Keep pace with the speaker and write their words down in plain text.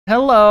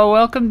Hello,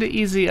 welcome to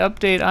Easy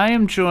Update. I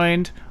am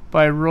joined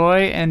by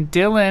Roy and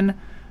Dylan,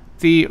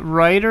 the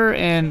writer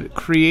and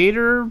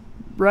creator,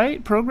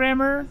 right?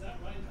 Programmer?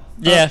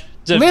 Yeah.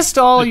 List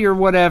all your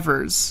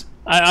whatevers.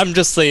 I'm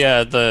just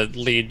the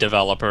lead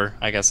developer,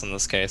 I guess, in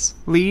this case.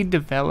 Lead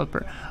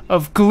developer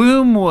of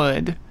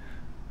Gloomwood,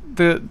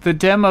 the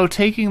demo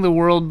taking the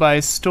world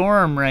by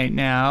storm right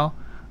now.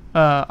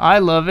 I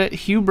love it.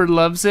 Huber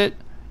loves it.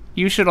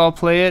 You should all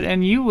play it,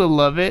 and you will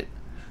love it.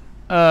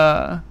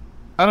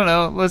 I don't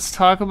know. Let's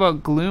talk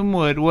about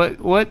Gloomwood.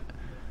 What?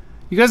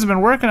 You guys have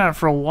been working on it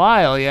for a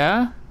while,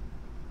 yeah?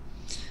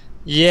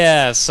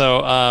 Yeah.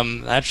 So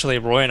actually,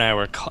 Roy and I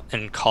were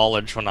in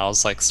college when I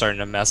was like starting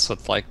to mess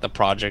with like the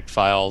project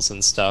files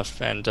and stuff,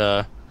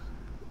 and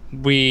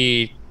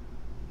we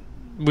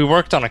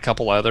worked on a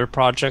couple other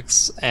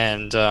projects,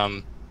 and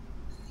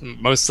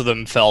most of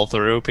them fell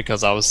through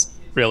because I was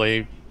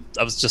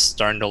just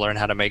starting to learn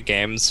how to make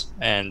games,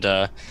 and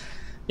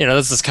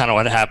this is kind of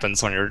what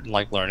happens when you're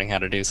like learning how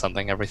to do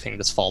something. Everything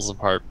just falls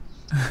apart.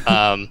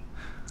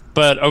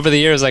 But over the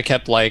years, I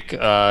kept like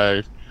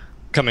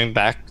coming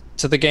back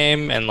to the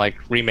game and like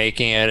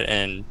remaking it,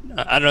 and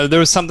I don't know, there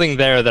was something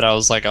there that I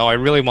was like, oh, I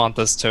really want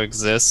this to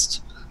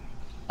exist,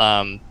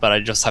 but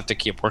I just have to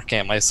keep working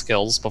at my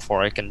skills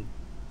before I can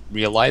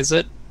realize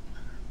it.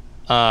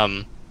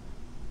 And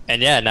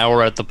yeah, now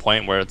we're at the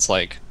point where it's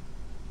like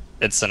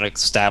it's an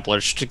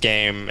established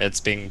game. It's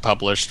being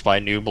published by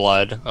New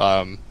Blood.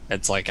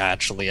 It's like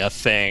actually a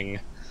thing,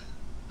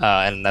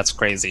 and that's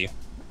crazy.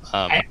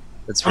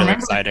 It's really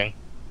exciting.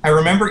 I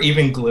remember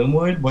even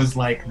Gloomwood was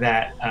like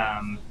that.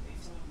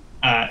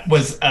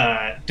 Was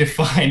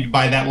defined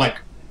by that like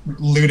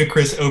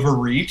ludicrous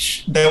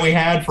overreach that we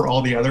had for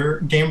all the other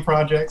game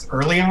projects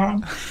early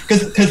on,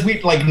 because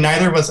we like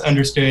neither of us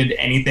understood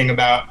anything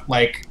about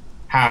like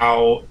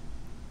how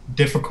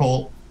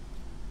difficult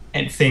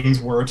and things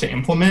were to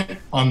implement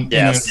on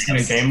in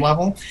a game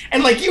level,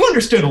 and like you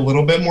understood a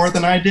little bit more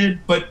than I did,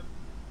 but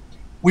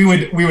we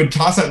would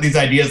toss out these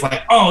ideas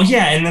like, oh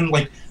yeah, and then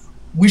like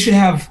we should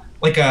have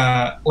like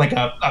a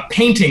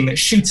painting that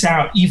shoots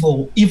out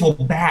evil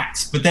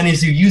bats, but then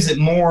as you use it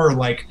more,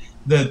 like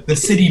the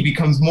city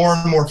becomes more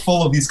and more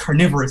full of these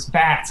carnivorous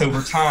bats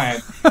over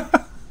time.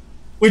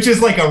 Which is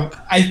like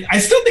I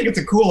still think it's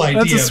a cool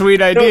idea. That's a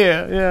sweet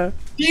idea, yeah.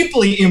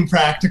 Deeply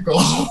impractical.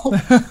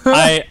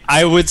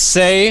 I would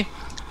say,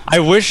 I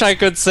wish I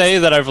could say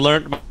that I've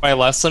learned my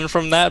lesson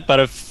from that, but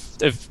if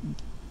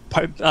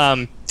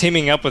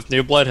teaming up with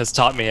New Blood has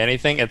taught me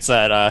anything, it's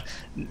that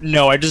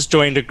no, I just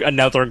joined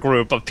another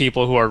group of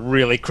people who are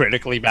really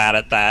critically bad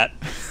at that.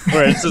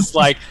 Where it's just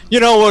like,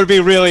 what would be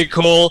really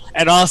cool,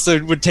 and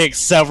also would take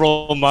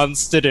several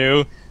months to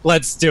do.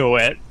 Let's do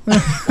it.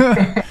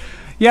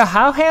 Yeah,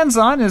 how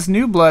hands-on is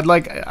New Blood?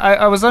 Like,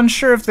 I was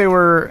unsure if they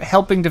were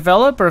helping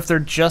develop or if they're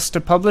just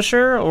a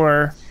publisher,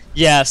 or...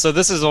 Yeah, so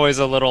this is always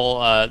a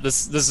little...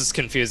 this is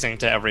confusing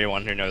to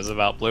everyone who knows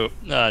about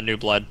New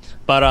Blood.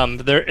 But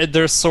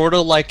they're sort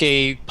of like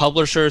a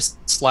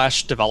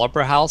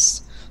publisher/developer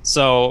house.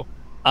 So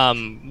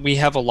we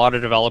have a lot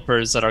of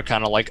developers that are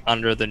kind of like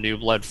under the New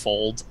Blood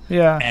fold.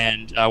 Yeah.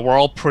 And we're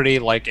all pretty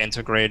like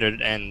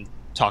integrated and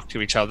talk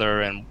to each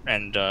other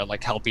and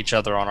like help each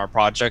other on our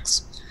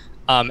projects.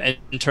 In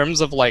terms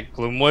of like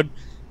Gloomwood,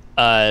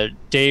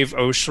 Dave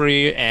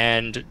Oshry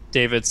and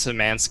David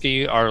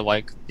Szymanski are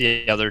like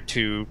the other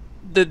two.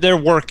 They're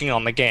working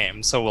on the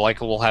game, so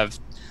we'll have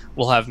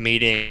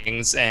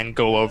meetings and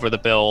go over the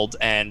build,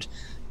 and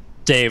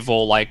Dave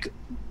will like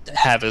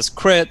have his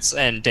crits,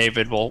 and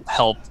David will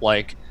help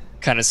like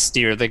kind of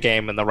steer the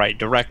game in the right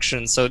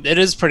direction. So it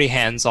is pretty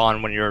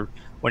hands-on when you're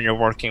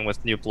working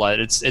with New Blood.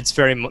 It's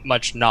very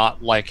much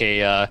not like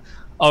a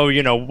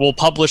we'll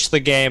publish the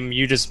game,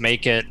 you just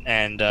make it,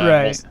 and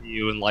we'll see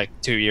you in like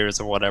 2 years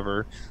or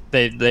whatever.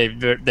 They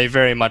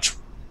very much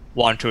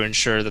want to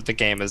ensure that the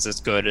game is as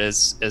good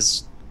as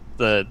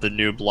the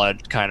New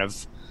Blood kind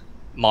of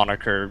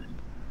moniker.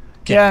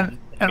 And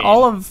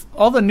all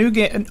the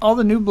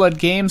New Blood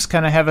games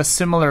kind of have a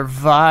similar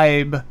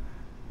vibe.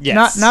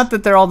 Yes. Not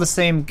that they're all the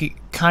same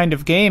kind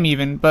of game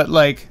even, but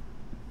like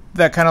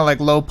that kind of like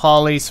low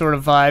poly sort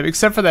of vibe,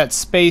 except for that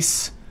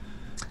space.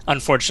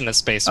 Unfortunate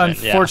Spaceman.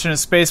 Unfortunate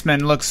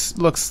Spaceman looks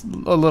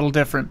a little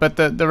different, but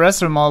the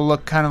rest of them all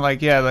look kind of like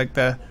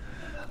the,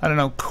 I don't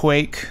know,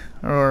 Quake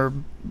or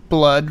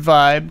Blood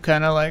vibe,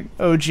 kind of like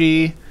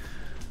OG.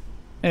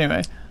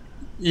 Anyway.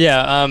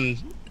 Yeah.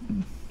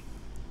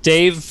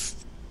 Dave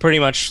pretty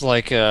much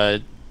like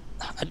I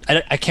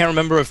can't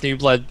remember if New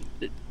Blood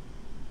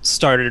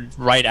started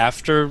right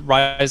after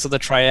Rise of the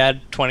Triad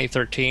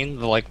 2013,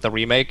 the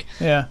remake.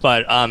 Yeah.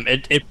 But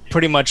it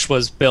pretty much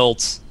was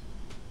built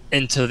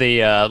into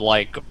the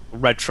like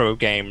retro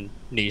game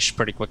niche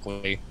pretty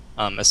quickly,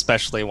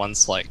 especially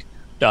once like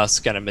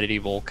Dusk and a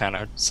Medieval kind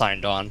of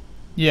signed on.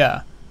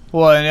 Yeah,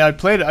 well, and I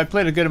played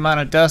a good amount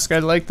of Dusk. I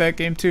like that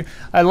game too.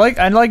 I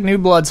like New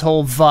Blood's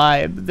whole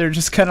vibe. They're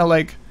just kind of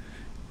like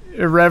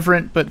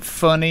irreverent but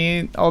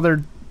funny. All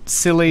their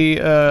silly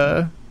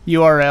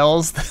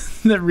URLs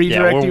that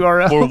redirect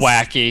URLs. We're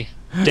wacky.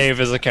 Dave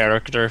is a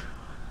character.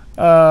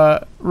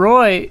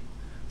 Roy,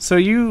 so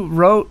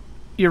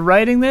you're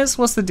writing this?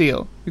 What's the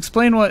deal?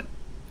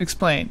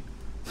 Explain.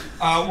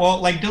 Well,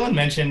 like Dylan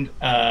mentioned,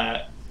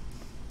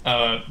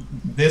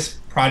 this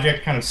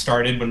project kind of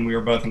started when we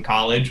were both in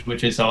college,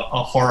 which is a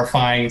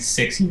horrifying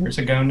 6 years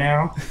ago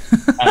now.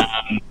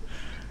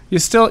 You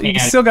still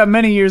got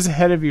many years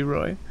ahead of you,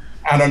 Roy.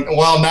 I don't.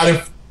 Well, not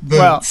if the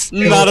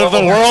not if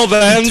the world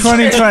ends.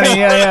 2020,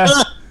 yeah.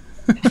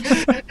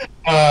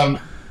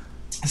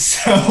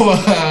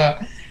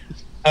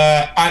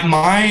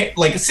 My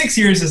 6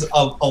 years is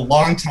a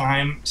long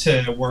time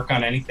to work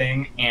on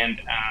anything,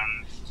 and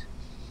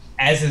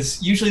as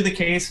is usually the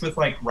case with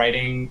like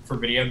writing for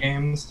video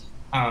games,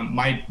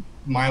 my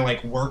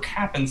like work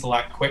happens a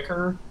lot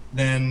quicker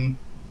than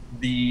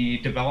the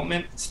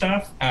development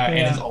stuff, and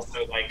is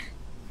also like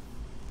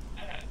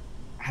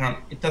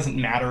it doesn't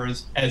matter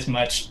as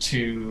much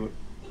to.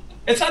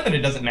 It's not that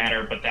it doesn't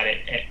matter, but that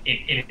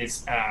it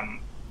is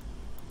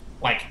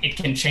like it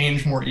can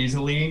change more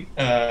easily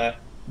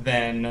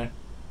than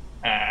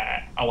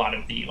a lot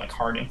of the like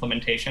hard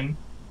implementation.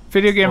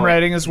 Video game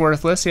writing is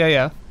worthless.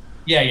 Yeah.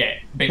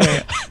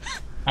 Basically.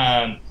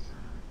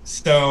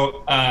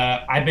 So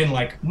I've been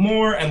like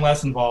more and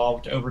less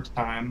involved over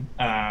time.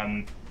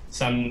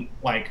 Some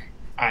like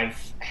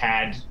I've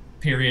had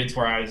periods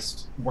where I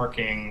was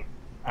working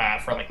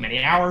for like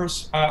many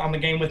hours on the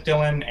game with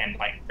Dylan and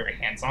like very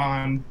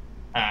hands-on.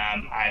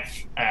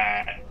 I've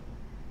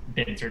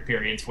been through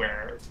periods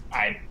where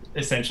I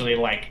essentially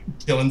like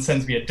Dylan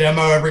sends me a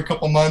demo every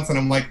couple months and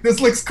I'm like, this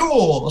looks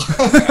cool.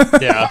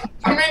 Yeah,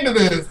 I'm into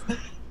this.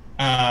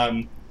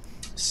 I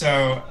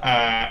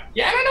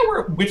don't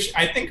know which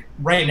I think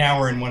right now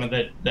we're in one of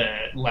the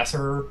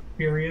lesser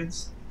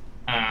periods.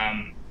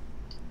 I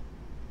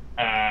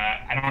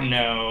don't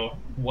know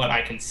what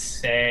I can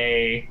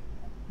say,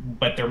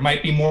 but there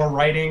might be more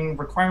writing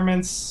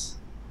requirements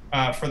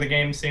for the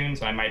game soon,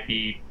 so I might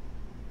be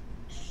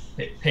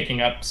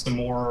picking up some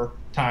more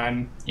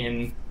time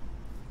in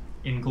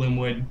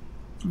Gloomwood.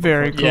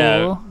 Very cool.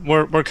 Yeah,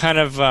 we're kind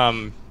of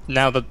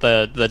now that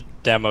the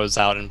demo's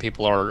out and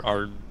people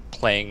are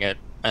playing it,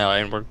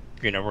 and we're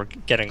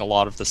getting a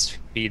lot of this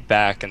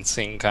feedback and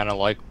seeing kind of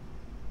like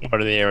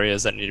what are the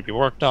areas that need to be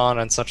worked on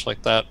and such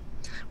like that.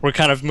 We're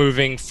kind of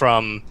moving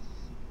from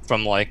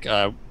like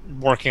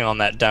working on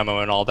that demo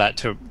and all that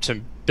to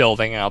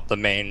building out the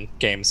main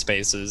game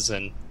spaces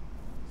and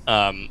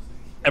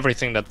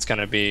everything that's going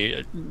to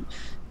be.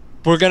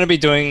 We're going to be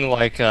doing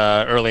like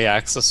early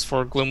access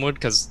for Gloomwood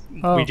because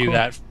we do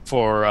that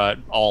for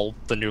all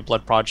the New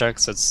Blood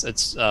projects.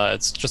 It's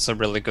just a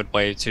really good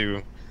way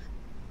to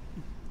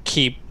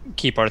keep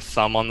our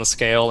thumb on the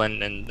scale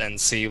and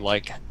see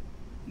like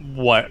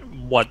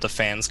what the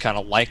fans kind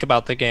of like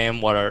about the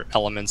game, what are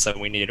elements that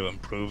we need to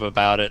improve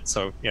about it,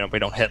 so we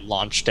don't hit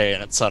launch day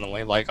and it's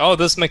suddenly like, oh,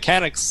 this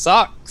mechanic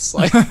sucks.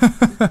 Like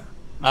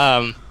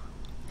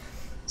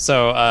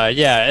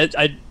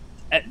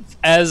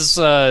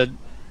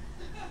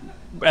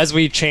as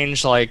we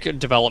change like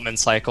development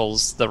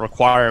cycles, the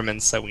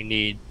requirements that we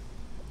need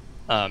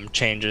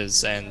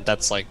changes, and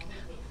that's like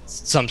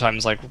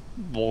sometimes like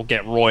we'll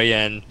get Roy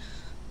in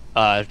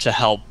to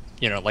help,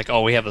 like,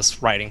 oh, we have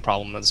this writing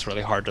problem that's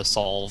really hard to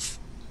solve,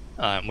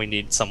 we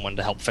need someone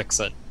to help fix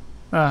it.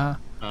 And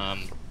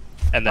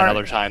then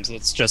other times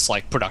it's just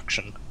like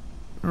production.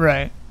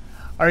 Right.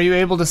 Are you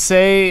able to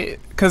say,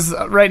 because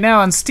right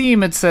now on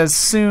Steam it says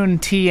soon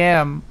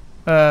TM,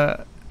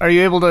 are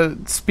you able to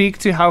speak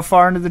to how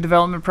far into the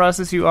development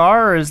process you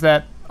are, or is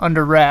that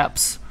under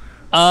wraps?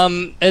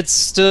 It's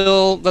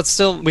still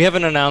we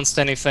haven't announced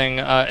anything.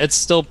 It's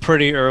still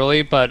pretty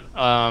early, but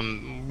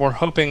we're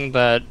hoping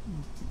that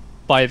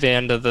by the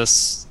end of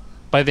this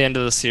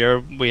year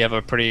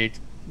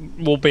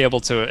we'll be able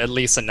to at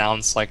least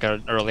announce like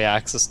an early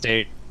access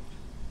date.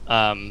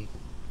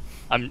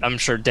 I'm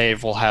sure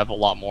Dave will have a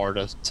lot more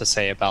to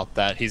say about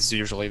that. He's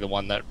usually the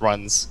one that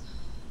runs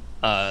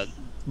the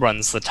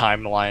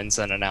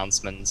timelines and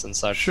announcents and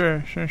such.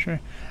 Sure.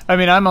 I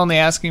mean, I'm only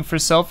asking for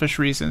selfish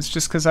reasons,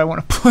 just because I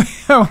want to play.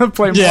 I want to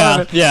play more of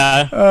it.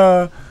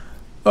 Yeah.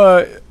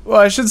 Well,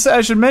 I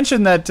should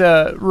mention that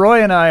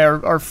Roy and I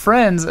are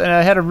friends, and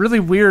I had a really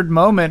weird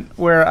moment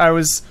where I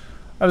was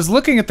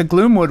looking at the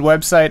Gloomwood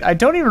website. I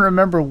don't even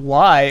remember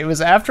why. It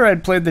was after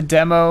I'd played the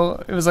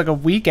demo. It was like a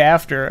week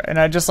after, and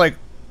I just like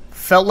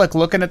felt like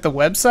looking at the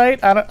website.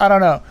 I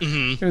don't know.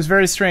 Mm-hmm. It was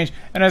very strange.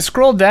 And I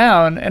scroll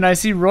down and I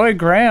see Roy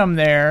Graham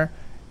there,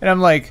 and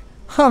I'm like,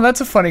 huh,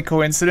 that's a funny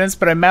coincidence.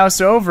 But I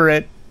mouse over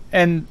it,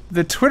 and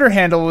the Twitter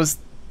handle was,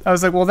 I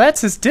was like, well,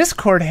 that's his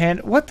Discord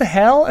handle. What the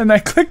hell? And I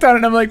clicked on it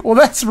and I'm like, well,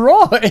 that's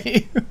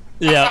Roy.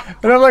 Yeah.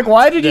 And I'm like,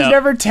 why did you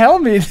never tell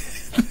me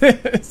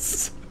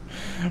this?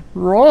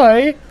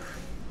 Roy?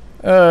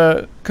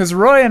 Because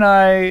Roy and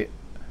I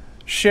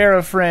share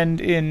a friend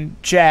in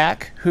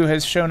Jack, who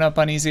has shown up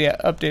on Easy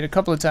Update a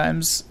couple of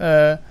times.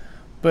 But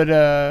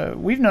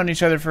we've known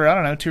each other for, I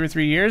don't know, 2 or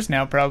 3 years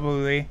now,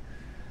 probably.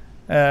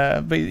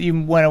 But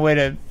you went away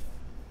to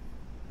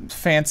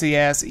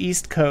fancy-ass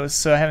East Coast,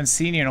 so I haven't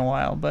seen you in a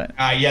while. But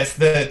yes,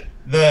 the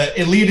the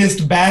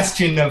elitist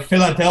bastion of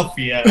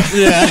Philadelphia.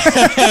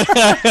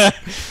 Yeah.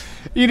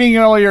 Eating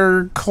all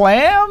your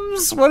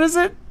clams? What is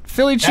it?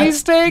 Philly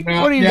cheesesteak?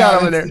 No, What do you yeah,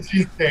 got over there? that's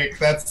the cheesesteak.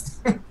 That's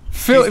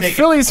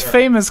Philly's cheesesteak.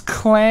 famous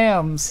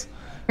clams.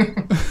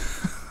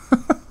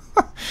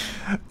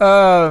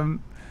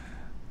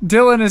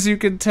 Dylan, as you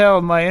can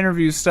tell, my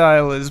interview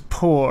style is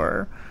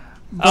poor.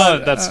 Oh,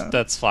 But,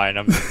 that's fine.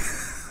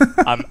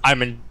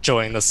 I'm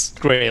enjoying this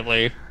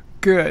greatly.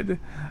 good.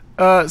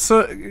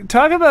 So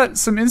talk about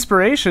some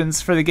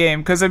inspirations for the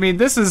game, because I mean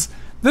this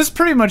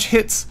pretty much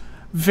hits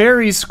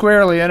very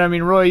squarely, and I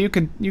mean Roy, you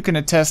can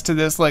attest to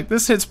this. Like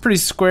this hits pretty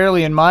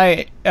squarely in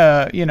my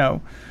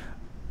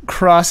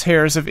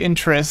crosshairs of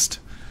interest.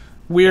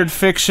 Weird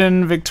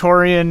fiction,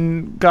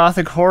 Victorian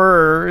Gothic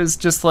horror is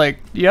just like,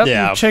 yep,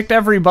 Yeah. you checked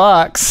every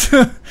box.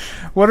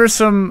 What are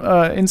some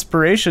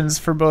inspirations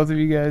for both of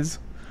you guys?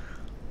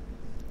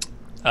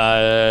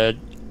 I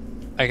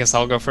guess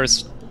I'll go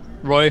first,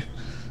 Roy.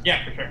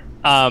 Yeah, for sure.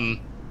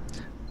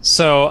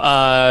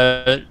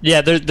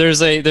 Yeah,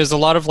 there's a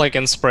lot of like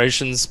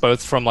inspirations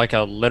both from like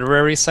a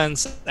literary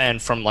sense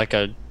and from like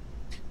a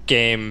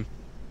game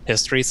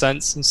history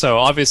sense. So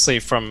obviously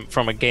from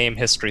a game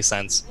history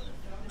sense,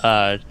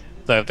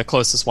 the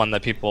closest one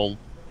that people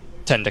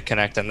tend to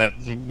connect and that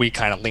we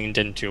kind of leaned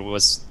into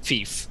was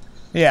Thief.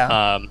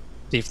 Yeah.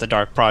 Thief: The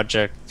Dark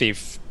Project,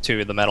 Thief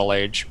 2: The Metal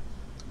Age.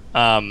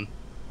 And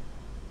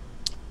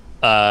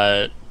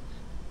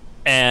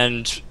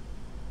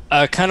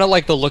kind of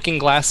like the Looking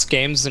Glass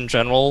games in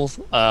general.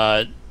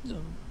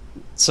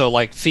 So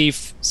like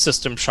Thief,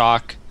 System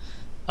Shock,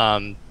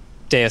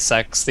 Deus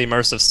Ex, the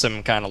immersive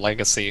sim kind of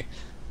legacy.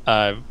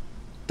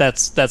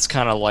 That's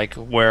kind of like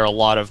where a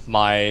lot of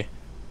my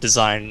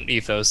design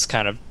ethos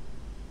kind of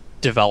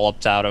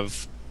developed out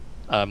of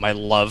my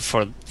love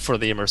for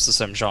the immersive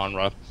sim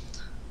genre.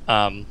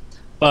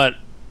 But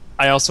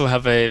I also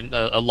have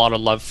a lot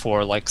of love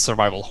for like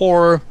survival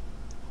horror.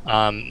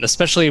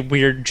 Especially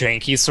weird,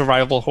 janky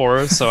survival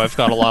horror. So I've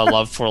got a lot of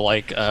love for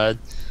like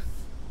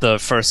the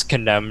first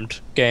Condemned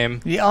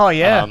game. Oh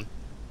yeah.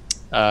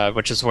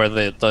 Which is where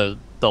the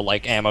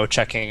like ammo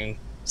checking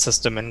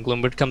system in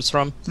Gloomwood comes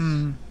from.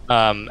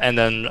 And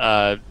then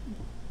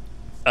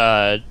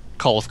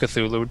Call of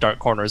Cthulhu: Dark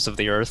Corners of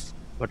the Earth,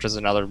 which is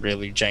another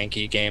really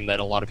janky game that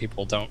a lot of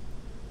people don't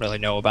really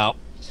know about.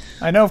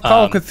 I know of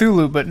Call of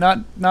Cthulhu, but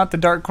not the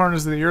Dark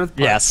Corners of the Earth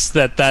part. Yes,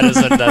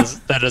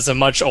 that is a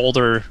much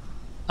older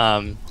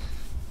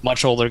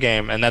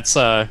game, and that's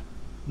the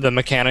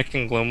mechanic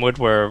in Gloomwood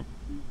where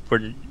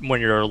when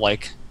you're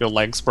like your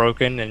leg's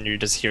broken and you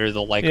just hear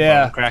the like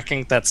bone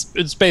cracking.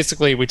 It's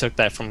basically we took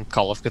that from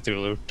Call of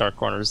Cthulhu: Dark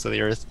Corners of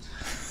the Earth.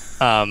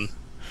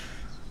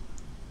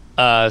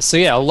 So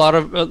yeah, a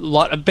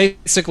lot.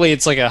 Basically,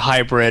 it's like a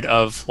hybrid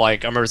of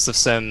like immersive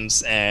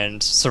sims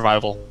and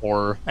survival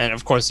horror, and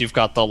of course you've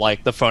got the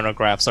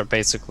phonographs are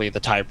basically the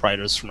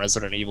typewriters from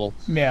Resident Evil.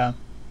 Yeah.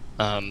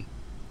 And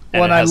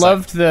one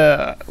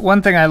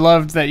thing I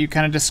loved that you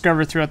kind of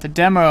discovered throughout the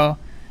demo,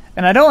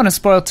 and I don't want to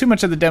spoil too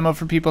much of the demo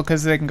for people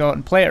because they can go out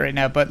and play it right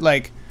now, but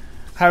like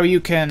how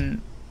you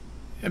can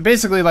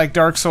basically like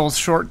Dark Souls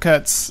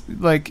shortcuts,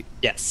 like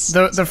yes,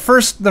 the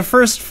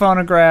first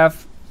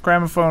phonograph,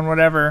 gramophone,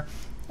 whatever,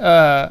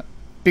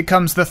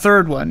 becomes the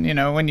third one. You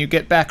know, when you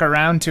get back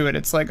around to it,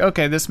 it's like,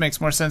 okay, this makes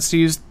more sense to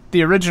use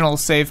the original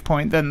save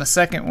point than the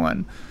second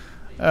one.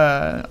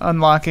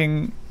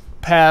 Unlocking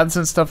paths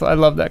and stuff. I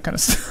love that kind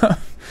of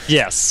stuff.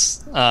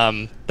 Yes,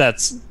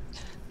 that's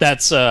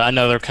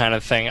another kind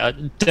of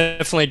thing.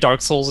 Definitely,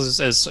 Dark Souls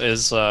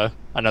is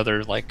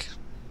another like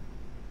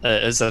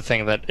is a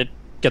thing that it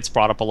gets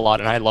brought up a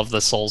lot, and I love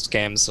the Souls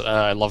games.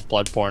 I love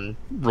Bloodborne.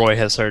 Roy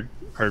has heard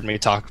me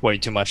talk way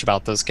too much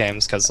about those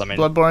games because I mean,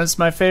 Bloodborne's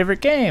my favorite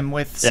game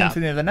with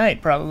Symphony of the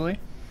Night, probably.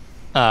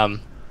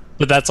 But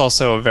that's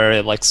also a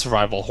very like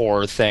survival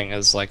horror thing.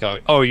 Is like,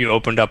 oh, you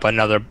opened up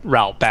another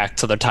route back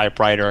to the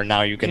typewriter, and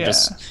now you can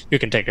you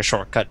can take a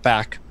shortcut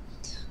back.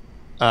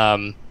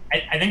 I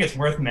think it's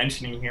worth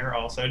mentioning here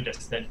also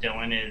just that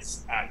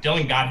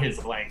Dylan got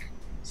his like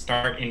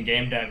start in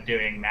game dev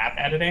doing map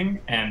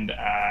editing and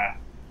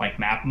like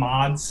map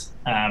mods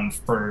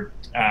for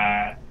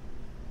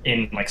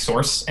in like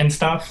Source and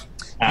stuff.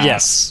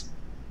 Yes.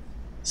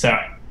 So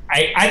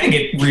I think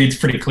it reads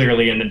pretty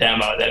clearly in the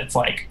demo that it's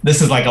like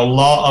this is like a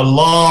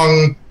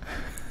long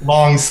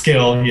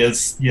skill he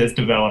has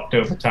developed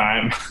over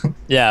time.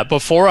 Yeah,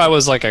 before I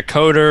was like a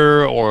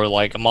coder or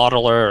like a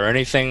modeler or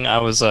anything, I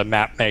was a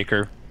map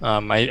maker.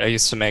 I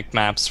used to make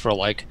maps for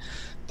like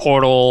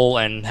Portal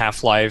and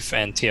Half-Life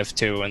and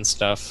TF2 and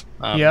stuff.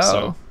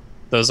 So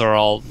those are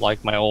all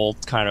like my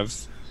old kind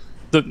of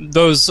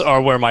those are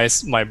where my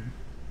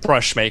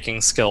brush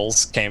making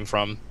skills came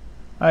from.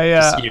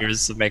 Just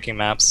years of making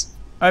maps.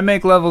 I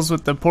make levels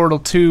with the Portal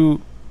 2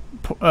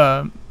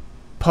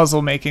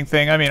 puzzle making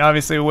thing. I mean,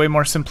 obviously a way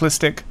more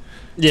simplistic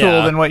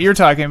tool than what you're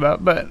talking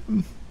about, but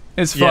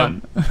it's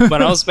fun.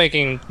 When I was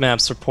making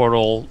maps for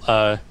Portal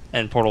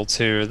and Portal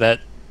 2, that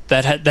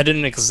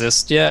didn't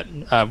exist yet.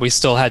 We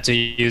still had to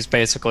use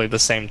basically the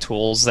same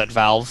tools that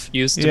Valve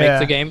used to make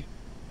the game.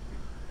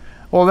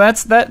 Well,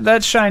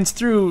 that shines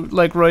through,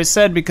 like Roy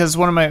said, because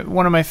one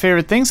of my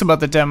favorite things about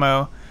the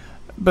demo,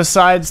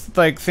 besides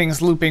like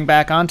things looping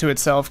back onto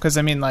itself, because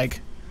I mean like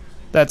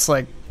that's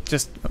like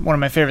just one of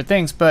my favorite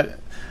things, but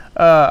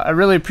I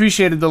really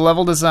appreciated the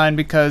level design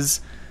because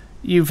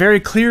you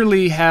very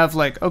clearly have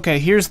like, okay,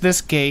 here's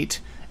this gate,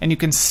 and you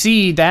can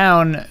see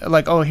down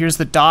like, oh, here's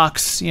the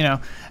docks, you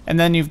know, and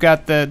then you've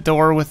got the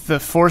door with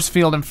the force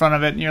field in front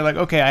of it, and you're like,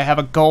 okay, I have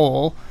a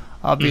goal,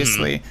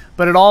 obviously,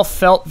 but it all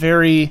felt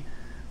very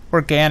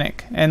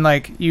organic, and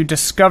like you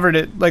discovered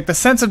it, like the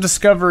sense of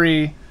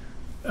discovery,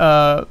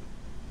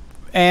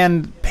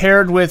 and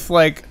paired with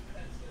like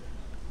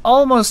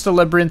almost a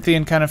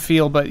labyrinthian kind of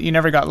feel, but you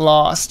never got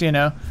lost, you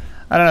know.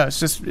 I don't know, it's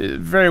just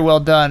very well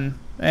done,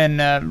 and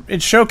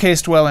it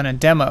showcased well in a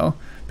demo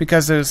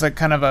because it was like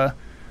kind of a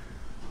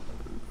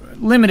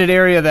limited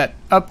area that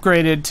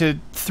upgraded to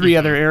 3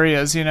 other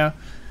areas, you know.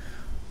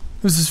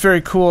 This is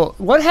very cool.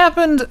 What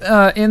happened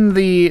in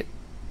the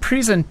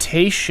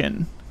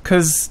presentation?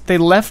 Because they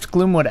left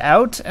Gloomwood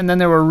out, and then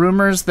there were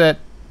rumors that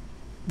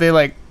they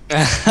like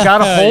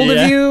got a hold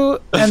of you,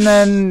 and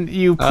then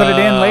you put it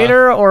in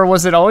later, or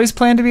was it always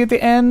planned to be at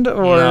the end?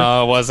 Or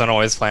no, it wasn't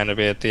always planned to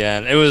be at the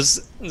end. It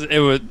was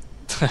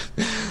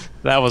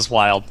that was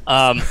wild.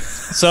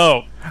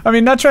 So I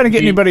mean, not trying to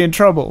get anybody in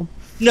trouble.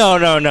 No.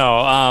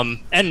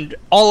 And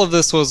all of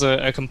this was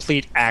a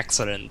complete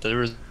accident. There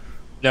was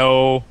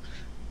no.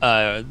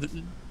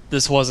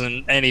 This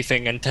wasn't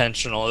anything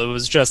intentional. It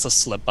was just a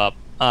slip up.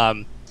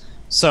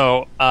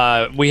 So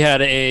we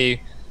had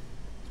a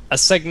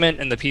segment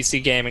in the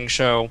PC gaming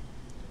show,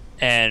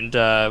 and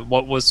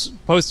what was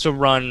supposed to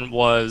run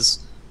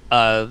was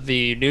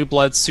the New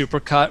Blood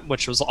Supercut,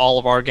 which was all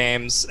of our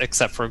games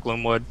except for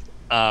Gloomwood,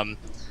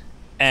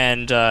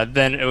 and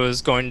then it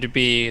was going to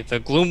be the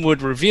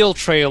Gloomwood reveal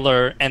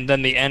trailer, and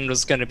then the end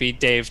was going to be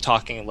Dave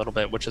talking a little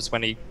bit, which is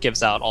when he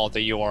gives out all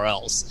the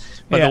URLs.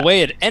 But the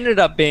way it ended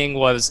up being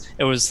was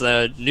it was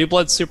the New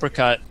Blood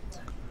Supercut,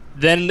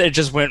 then it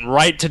just went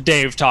right to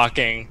Dave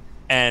talking,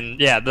 and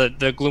yeah, the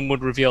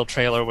Gloomwood reveal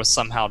trailer was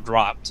somehow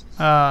dropped.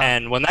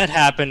 And when that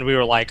happened, we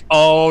were like,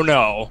 oh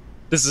no,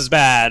 this is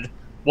bad.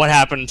 What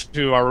happened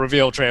to our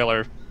reveal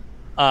trailer?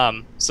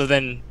 So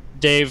then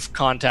Dave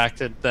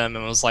contacted them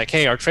and was like,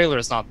 hey, our trailer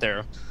is not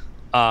there.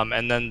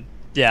 And then,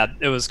 yeah,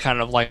 it was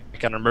kind of like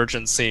an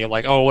emergency,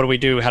 like, oh, what do we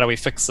do? How do we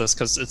fix this?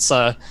 Because it's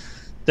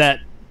that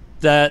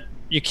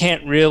you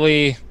can't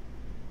really...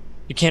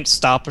 You can't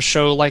stop a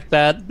show like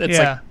that. It's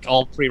like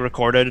all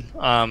pre-recorded.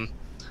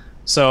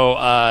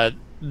 So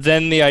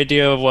then the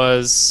idea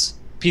was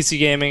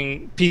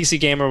PC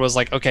Gamer was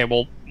like, okay,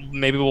 well,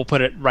 maybe we'll put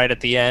it right at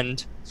the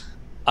end.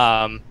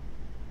 And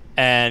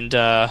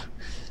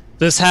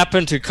this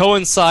happened to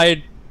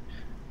coincide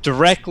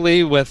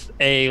directly with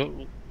a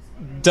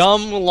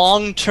dumb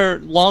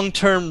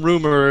long-term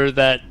rumor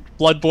that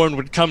Bloodborne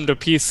would come to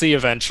PC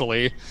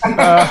eventually.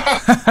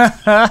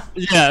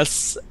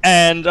 Yes,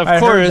 and of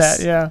course, heard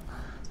that, yeah.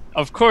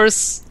 Of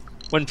course,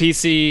 when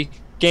PC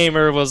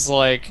Gamer was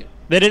like,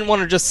 they didn't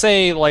want to just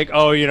say like,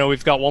 oh, you know,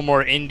 we've got one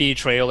more indie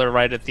trailer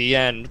right at the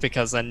end,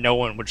 because then no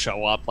one would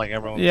show up, like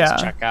everyone would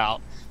just check out.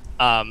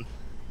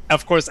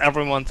 Of course,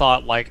 everyone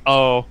thought like,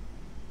 oh,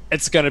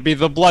 it's gonna be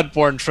the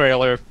Bloodborne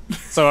trailer.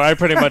 So I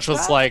pretty much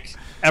was like,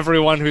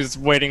 everyone who's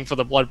waiting for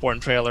the Bloodborne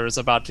trailer is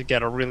about to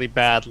get a really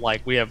bad,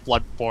 like, we have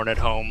Bloodborne at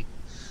home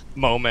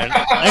moment.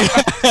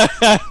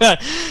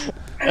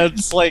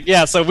 It's like,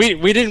 yeah, so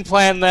we didn't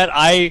plan that.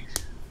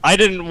 I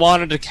didn't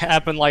want it to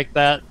happen like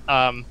that.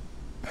 And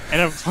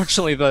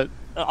unfortunately,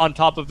 on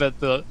top of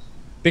it,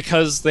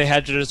 because they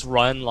had to just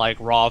run like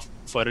raw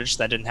footage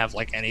that didn't have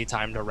like any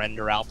time to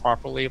render out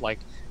properly, like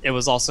it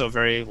was also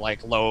very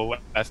like low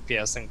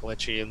FPS and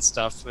glitchy and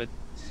stuff.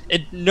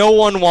 No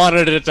one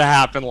wanted it to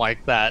happen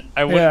like that.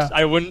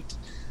 I wouldn't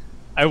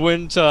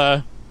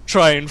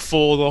try and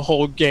fool the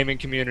whole gaming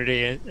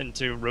community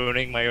into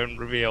ruining my own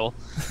reveal.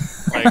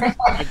 Like,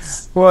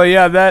 well,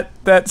 yeah,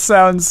 that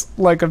sounds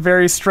like a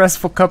very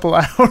stressful couple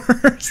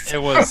hours.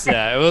 It was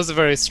a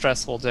very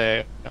stressful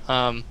day.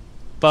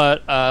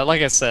 But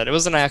like I said, it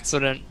was an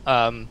accident.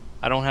 I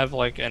don't have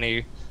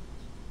any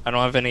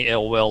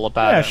ill will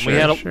about it.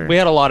 Sure, we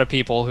had a lot of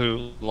people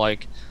who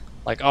like,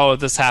 oh,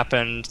 this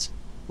happened,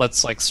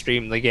 let's like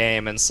stream the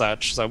game and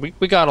such. So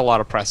we got a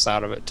lot of press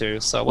out of it too.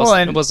 So it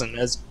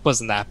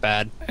wasn't that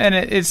bad. And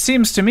it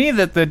seems to me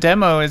that the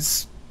demo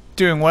is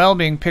doing well,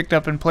 being picked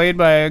up and played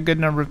by a good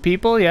number of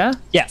people. Yeah.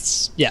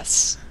 Yes.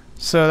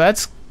 So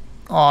that's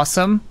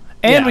awesome.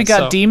 And we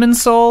got Demon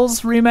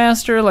Souls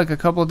remaster like a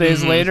couple of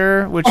days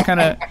later, which kind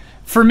of,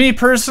 for me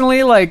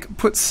personally, like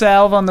put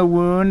salve on the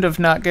wound of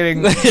not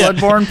getting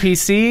Bloodborne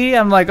PC.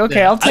 I'm like,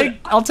 okay,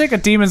 I'll take a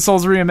Demon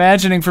Souls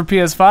reimagining for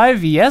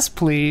PS5. Yes,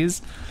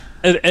 please.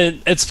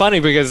 It's funny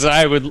because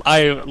I would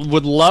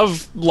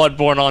love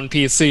Bloodborne on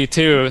PC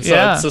too.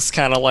 So it's just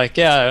kind of like,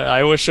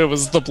 I wish it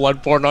was the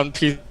Bloodborne on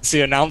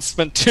PC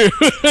announcement too.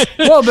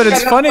 Well, but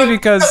it's funny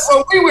because that's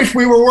what we wish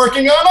we were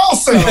working on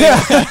also.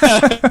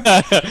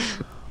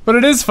 But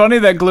it is funny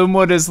that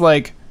Gloomwood is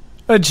like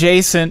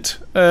adjacent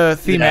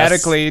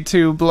thematically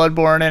to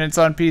Bloodborne, and it's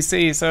on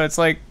PC, so it's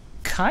like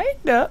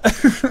kinda.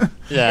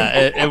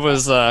 Yeah, it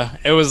was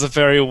a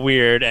very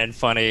weird and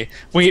funny.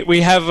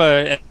 We have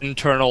an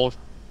internal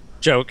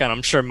joke, and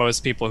I'm sure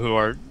most people who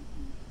are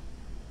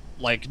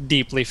like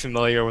deeply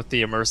familiar with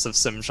the immersive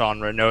sim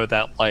genre know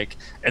that like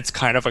it's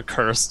kind of a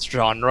cursed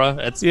genre.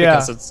 It's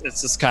because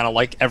it's just kind of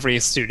like every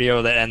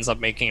studio that ends up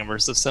making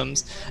immersive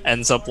sims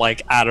ends up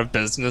like out of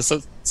business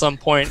at some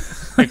point,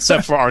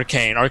 except for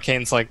Arcane.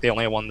 Arcane's like the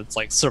only one that's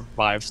like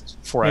survived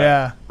forever.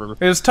 Yeah,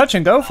 it was touch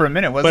and go for a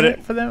minute, wasn't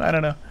it for them? I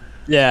don't know.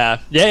 Yeah,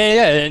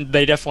 and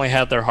they definitely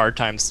had their hard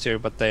times too,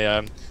 but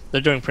they're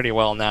doing pretty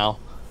well now.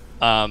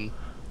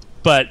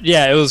 But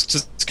yeah, it was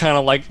just kind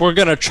of like, we're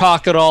gonna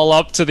chalk it all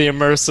up to the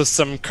immersive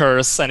sim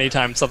curse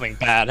anytime something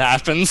bad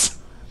happens.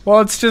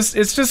 Well, it's just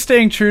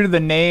staying true to the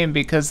name,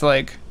 because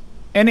like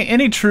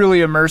any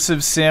truly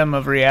immersive sim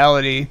of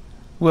reality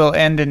will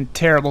end in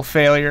terrible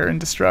failure and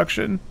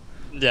destruction.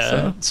 Yeah,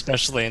 so,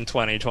 especially in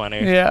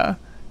 2020. Yeah.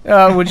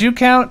 Would you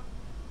count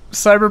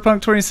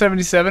Cyberpunk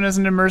 2077 as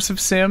an immersive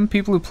sim?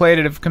 People who played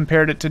it have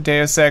compared it to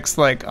Deus Ex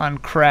like on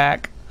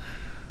crack.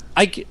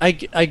 I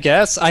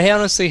guess. I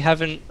honestly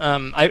haven't...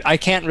 I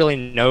can't really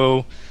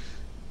know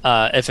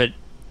if it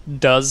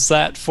does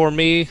that for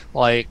me,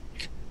 like,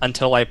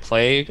 until I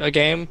play a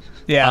game.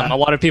 Yeah. A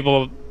lot of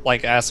people,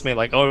 like, ask me,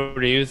 like, oh,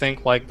 do you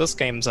think, like, this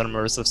game's an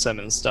immersive sim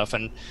and stuff?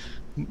 And,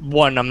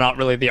 one, I'm not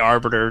really the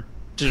arbiter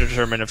to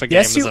determine if a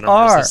game is an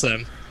immersive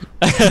sim.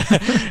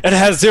 It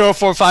has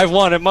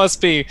 0451, it must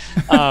be.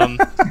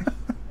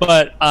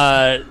 But,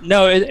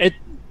 no, it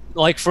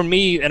like, for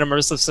me, an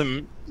immersive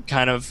sim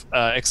kind of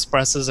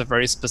expresses a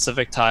very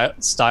specific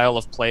style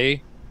of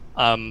play.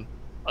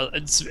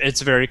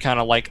 It's very kind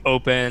of like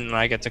open, and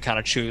I get to kind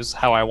of choose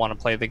how I want to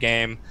play the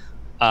game.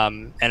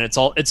 And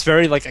it's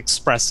very like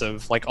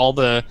expressive. Like all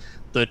the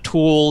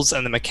tools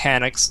and the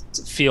mechanics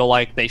feel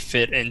like they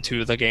fit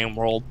into the game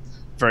world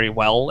very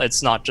well.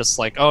 It's not just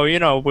like, oh, you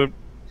know,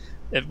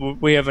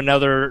 we have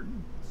another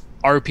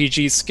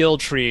RPG skill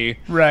tree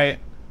right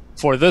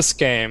for this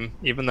game,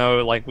 even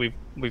though like we've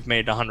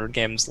made 100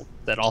 games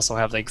that also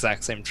have the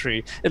exact same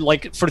tree. And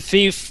like for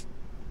Thief,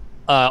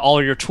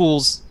 all your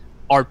tools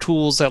are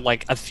tools that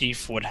like a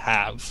thief would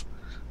have.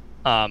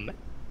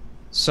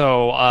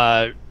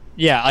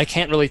 Yeah, I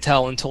can't really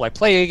tell until I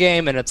play a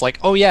game, and it's like,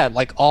 oh yeah,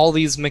 like all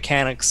these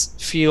mechanics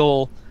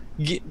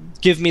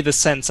give me the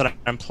sense that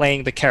I'm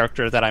playing the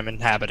character that I'm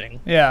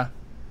inhabiting. Yeah.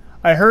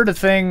 I heard a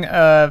thing,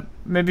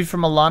 maybe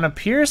from Alana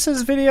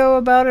Pierce's video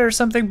about it or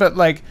something, but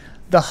like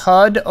the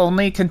HUD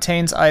only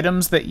contains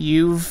items that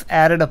you've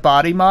added a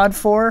body mod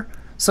for.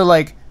 So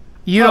like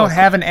you don't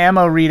have an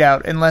ammo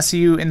readout unless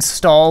you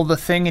install the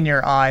thing in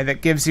your eye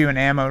that gives you an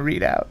ammo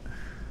readout.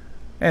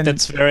 And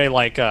that's very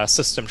like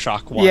System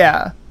Shock 1.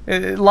 Yeah.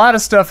 A lot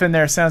of stuff in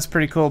there sounds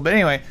pretty cool. But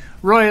anyway,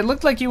 Roy, it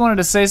looked like you wanted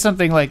to say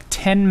something like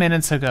 10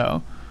 minutes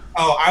ago.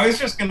 Oh, I was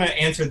just going to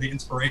answer the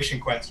inspiration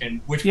question,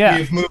 which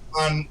we've moved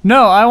on.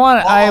 No, I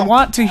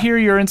want to hear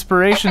your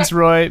inspirations,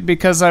 Roy,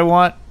 because I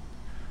want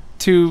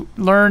to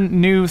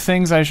learn new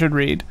things I should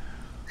read.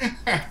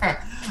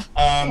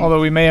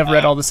 Although we may have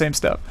read all the same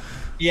stuff.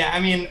 Yeah,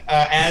 I mean,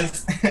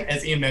 as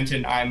Ian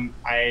mentioned, I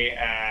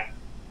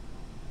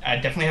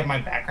definitely have my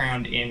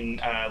background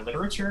in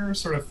literature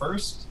sort of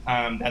first.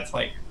 That's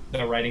like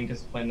the writing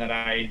discipline that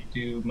I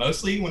do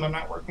mostly when I'm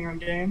not working on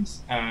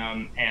games,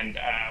 and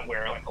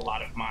where like a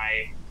lot of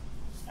my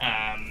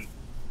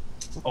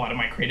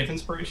creative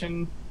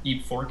inspiration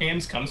for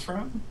games comes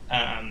from.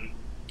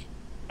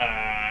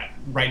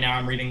 Right now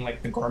I'm reading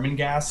like the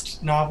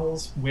Gormenghast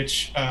novels,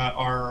 which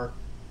are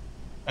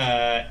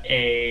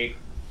a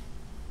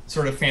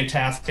sort of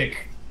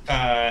fantastic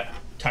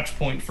touch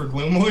point for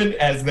Gloomwood,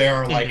 as they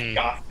are like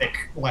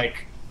gothic,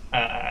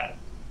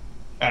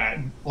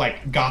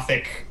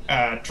 gothic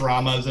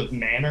dramas of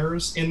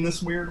manners in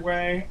this weird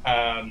way.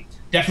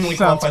 Definitely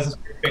qualifies as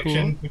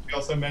fiction, which you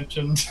also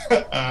mentioned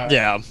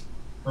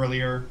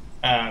earlier.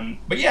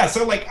 But yeah,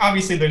 so like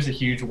obviously there's a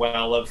huge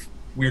well of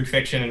weird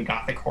fiction and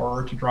gothic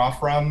horror to draw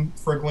from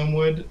for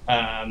Gloomwood.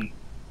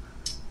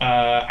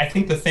 I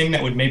think the thing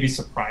that would maybe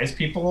surprise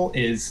people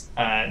is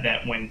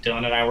that when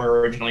Dylan and I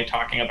were originally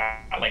talking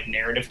about like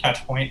narrative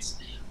touch points,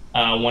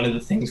 one of the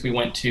things we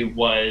went to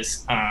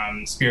was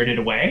Spirited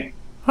Away.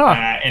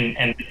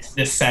 And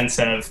this sense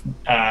of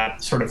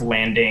sort of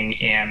landing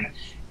in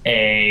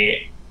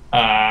a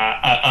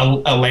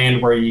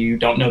land where you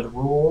don't know the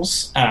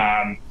rules,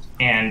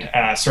 and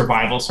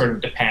survival sort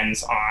of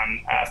depends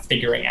on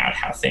figuring out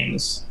how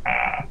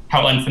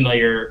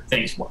unfamiliar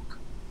things work.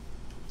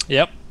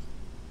 Yep.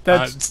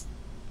 It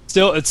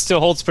still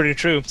holds pretty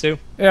true too.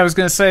 Yeah, I was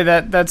gonna say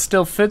that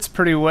still fits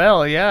pretty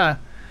well. Yeah.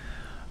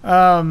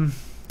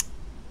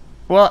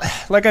 Well,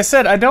 like I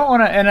said, I don't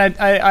want to, and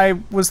I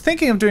was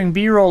thinking of doing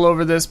B-roll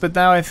over this, but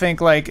now I think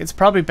like it's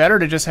probably better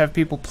to just have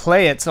people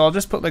play it. So I'll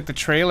just put like the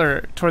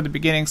trailer toward the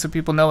beginning so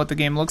people know what the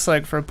game looks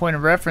like for a point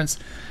of reference.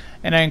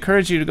 And I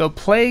encourage you to go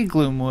play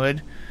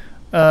Gloomwood.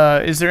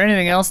 Is there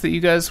anything else that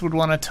you guys would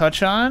want to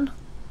touch on,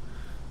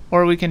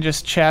 or we can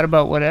just chat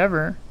about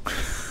whatever?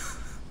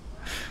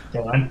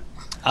 Dylan?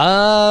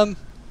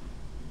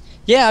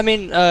 Yeah, I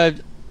mean,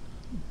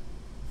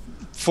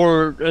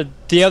 for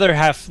the other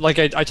half, like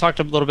I talked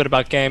a little bit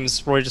about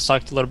games. Roy just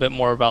talked a little bit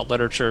more about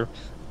literature.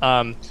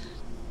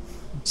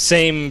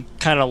 Same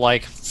kind of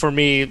like for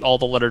me, all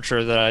the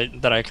literature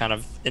that I kind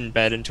of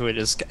embed into it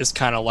is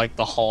kind of like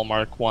the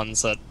hallmark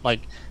ones that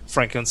like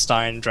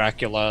Frankenstein,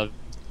 Dracula,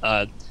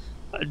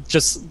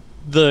 just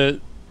the.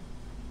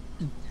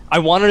 I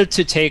wanted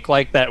to take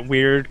like that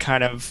weird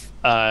kind of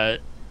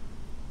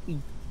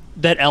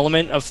that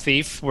element of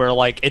Thief where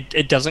like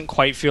it doesn't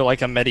quite feel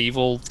like a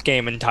medieval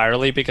game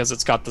entirely because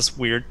it's got this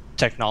weird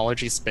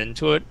technology spin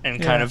to it,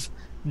 and kind of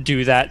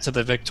do that to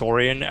the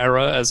Victorian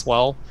era as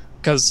well,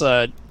 because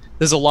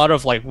there's a lot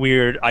of like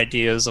weird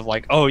ideas of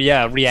like, oh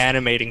yeah,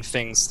 reanimating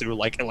things through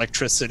like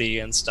electricity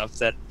and stuff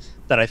that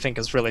I think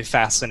is really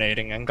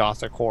fascinating in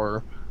Gothic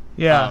horror.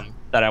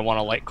 That I want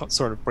to like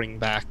sort of bring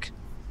back.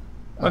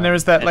 When there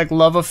was that like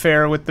love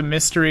affair with the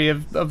mystery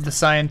of the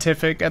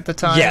scientific at the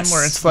time,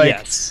 where it's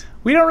like,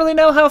 we don't really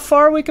know how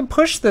far we can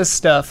push this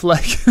stuff.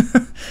 Like,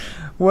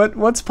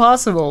 what's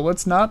possible,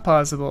 what's not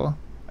possible.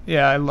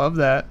 Yeah, I love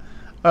that.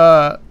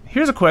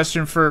 Here's a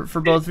question for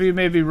both of you.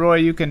 Maybe Roy,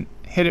 you can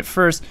hit it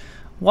first.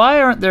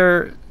 Why aren't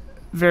there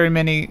very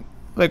many?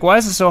 Like, why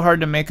is it so hard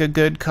to make a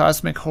good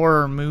cosmic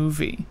horror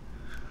movie?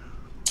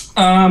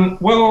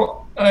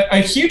 Well,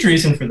 a huge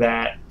reason for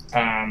that,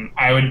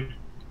 I would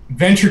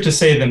venture to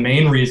say the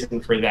main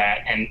reason for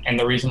that, and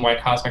the reason why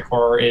cosmic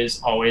horror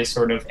is always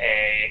sort of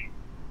a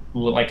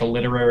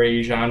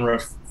literary genre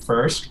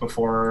first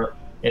before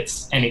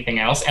it's anything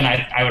else, and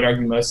I would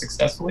argue most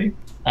successfully,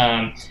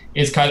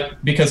 is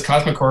because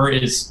cosmic horror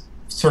is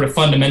sort of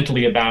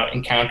fundamentally about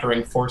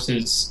encountering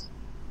forces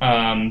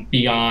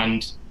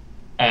beyond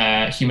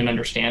human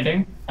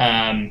understanding.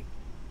 And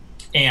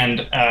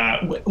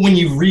when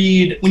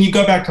you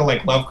go back to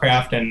like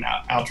Lovecraft and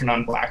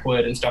Algernon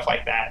Blackwood and stuff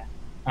like that,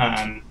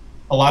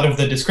 a lot of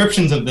the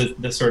descriptions of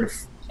the sort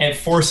of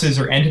forces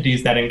or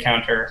entities that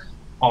encounter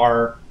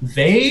are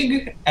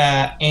vague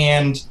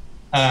and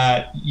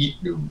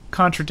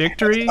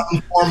contradictory.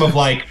 Some form of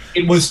like,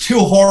 it was too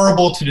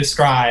horrible to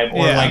describe,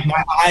 or like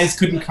my eyes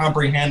couldn't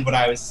comprehend what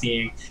I was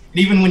seeing. And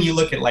even when you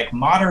look at like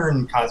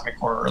modern cosmic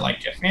horror, like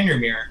Jeff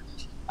Vandermeer,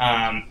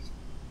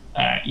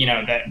 you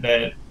know,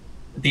 that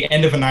the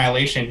End of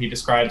Annihilation, he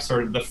describes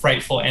sort of the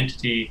frightful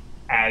entity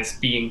as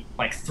being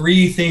like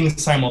three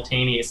things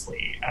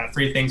simultaneously,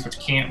 three things which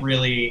can't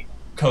really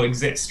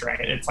coexist,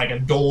 right? It's like a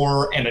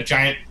door and a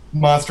giant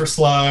monster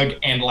slug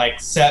and like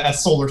a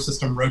solar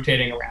system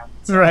rotating around.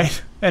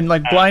 Right, and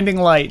like blinding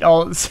light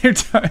all at the same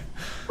time.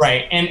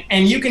 Right,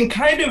 and you can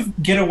kind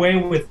of get away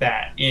with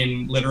that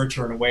in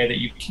literature in a way that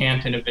you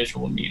can't in a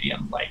visual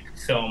medium like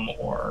film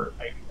or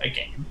a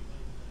game.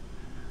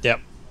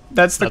 Yep.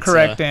 That's the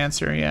correct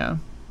answer, yeah.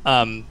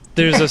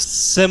 There's a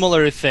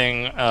similar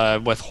thing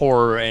with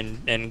horror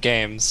in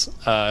games,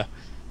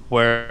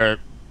 where,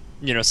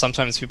 you know,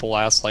 sometimes people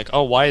ask like,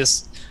 oh, why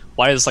is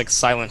like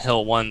Silent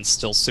Hill 1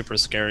 still super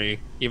scary,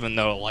 even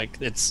though like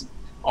it's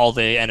all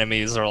the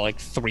enemies are like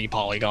 3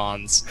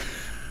 polygons,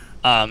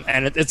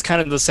 and it's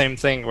kind of the same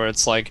thing where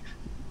it's like,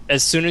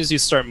 as soon as you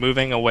start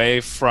moving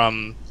away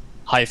from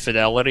high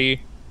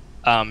fidelity,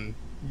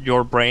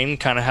 your brain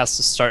kind of has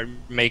to start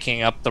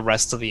making up the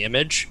rest of the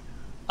image.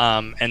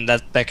 And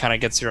that kind of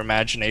gets your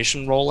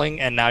imagination rolling,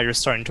 and now you're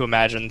starting to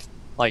imagine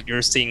like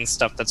you're seeing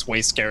stuff that's way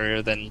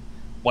scarier than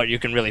what you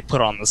can really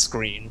put on the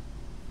screen.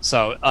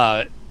 So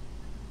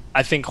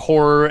I think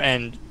horror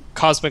and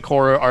cosmic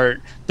horror are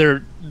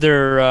they're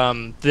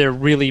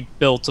really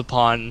built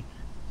upon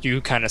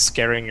you kind of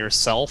scaring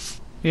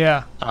yourself,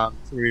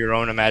 through your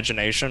own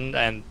imagination,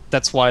 and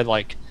that's why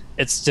like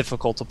it's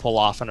difficult to pull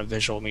off in a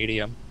visual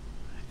medium.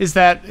 Is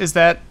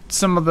that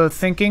some of the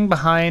thinking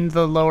behind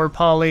the lower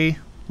poly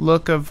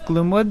look of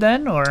Gloomwood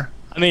then, or?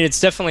 I mean, it's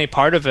definitely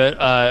part of it.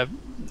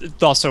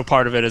 Also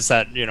part of it is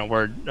that, you know,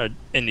 we're an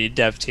indie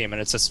dev team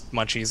and it's just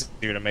much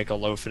easier to make a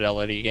low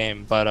fidelity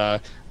game,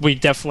 but we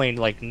definitely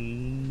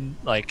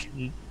like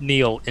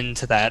kneel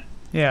into that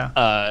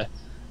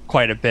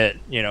quite a bit.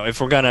 You know,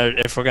 if we're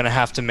gonna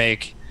have to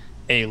make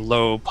a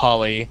low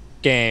poly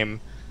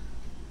game,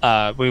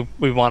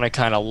 we want to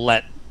kind of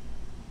like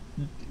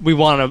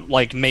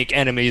make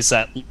enemies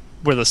that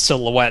where the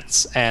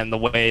silhouettes and the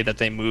way that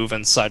they move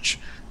and such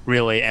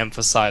really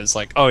emphasize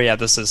like, oh yeah,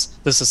 this is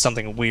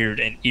something weird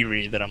and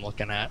eerie that I'm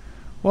looking at.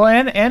 Well,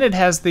 and it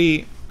has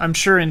the, I'm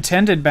sure,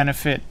 intended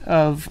benefit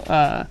of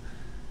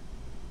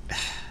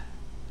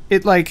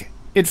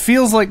it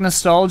feels like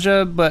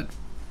nostalgia, but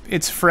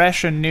it's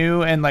fresh and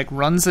new and like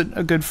runs at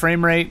a good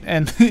frame rate,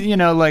 and you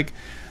know, like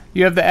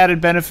you have the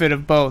added benefit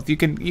of both. You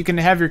can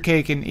have your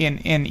cake and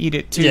eat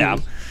it too. Yeah.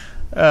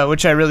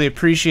 Which I really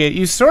appreciate.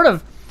 You sort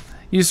of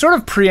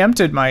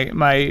preempted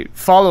my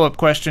follow-up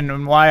question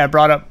on why I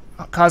brought up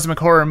cosmic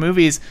horror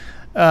movies,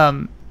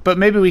 but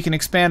maybe we can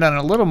expand on it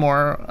a little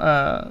more,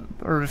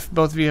 or if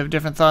both of you have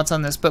different thoughts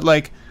on this. But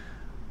like,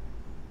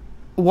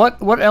 what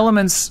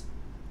elements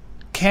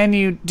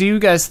do you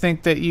guys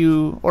think that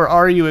you, or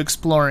are you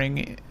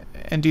exploring,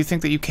 and do you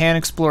think that you can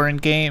explore in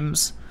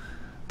games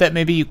that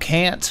maybe you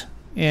can't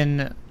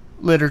in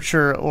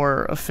literature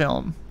or a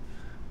film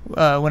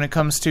when it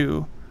comes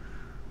to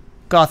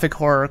gothic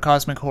horror,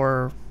 cosmic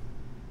horror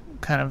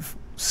kind of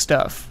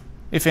stuff,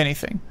 if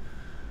anything?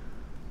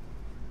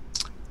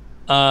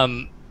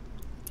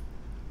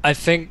 I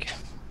think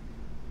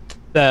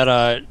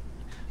that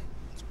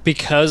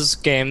because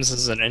games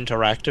is an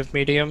interactive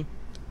medium,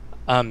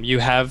 you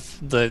have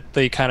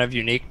the kind of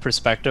unique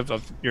perspective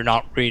of you're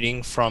not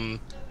reading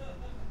from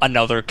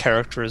another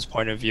character's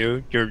point of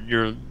view.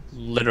 You're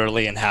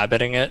literally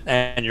inhabiting it,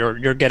 and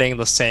you're getting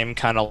the same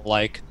kind of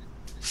like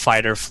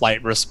fight or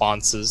flight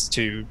responses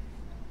to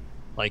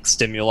like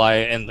stimuli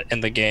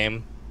in the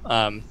game.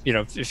 You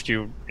know, if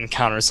you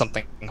encounter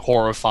something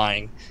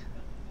horrifying,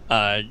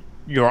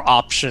 your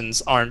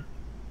options aren't.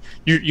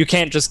 You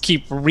can't just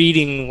keep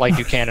reading like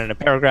you can in a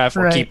paragraph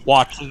or Right. keep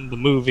watching the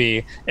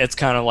movie. It's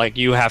kind of like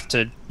you have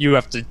to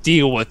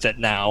deal with it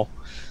now.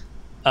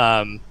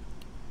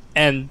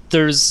 And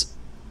there's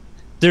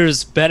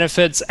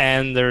benefits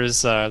and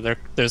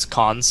there's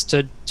cons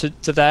to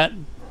that.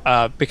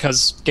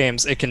 Because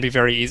games, it can be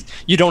very easy.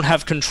 You don't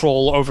have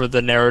control over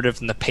the narrative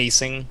and the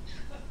pacing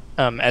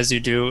as you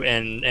do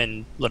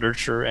in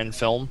literature and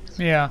film.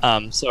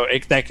 Yeah. So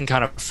that can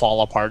kind of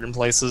fall apart in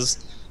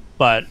places.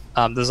 But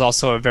there's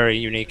also a very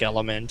unique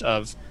element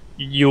of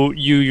you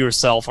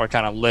yourself are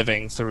kind of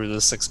living through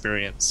this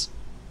experience.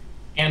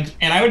 And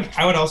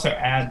I would also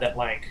add that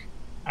like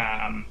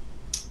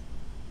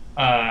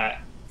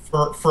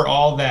for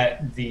all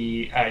that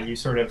the you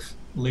sort of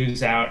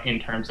lose out in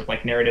terms of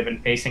like narrative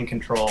and pacing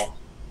control,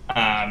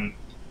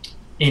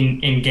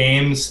 in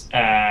games,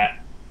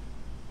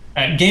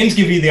 games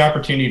give you the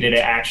opportunity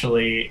to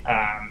actually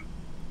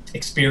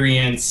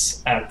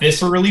experience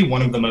viscerally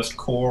one of the most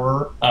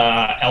core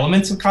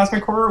elements of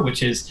cosmic horror,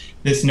 which is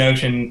this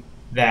notion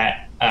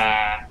that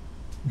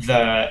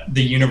the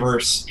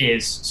universe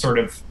is sort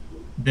of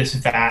this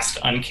vast,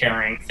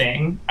 uncaring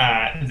thing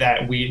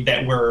that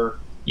we're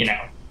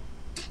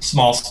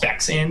small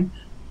specks in.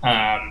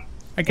 I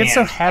get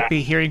so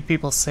happy hearing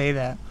people say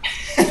that.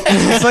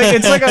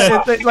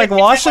 It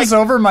washes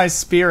over my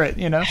spirit,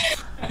 you know.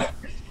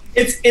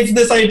 It's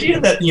this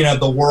idea that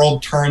the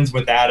world turns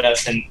without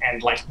us, and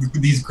like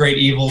these great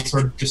evils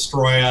sort of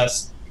destroy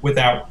us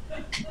without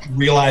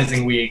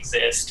realizing we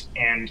exist.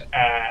 And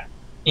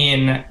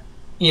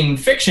in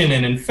fiction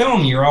and in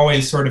film, you're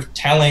always sort of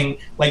telling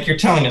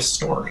a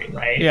story,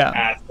 right?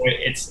 Yeah. So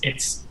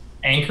it's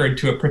anchored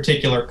to a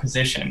particular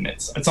position.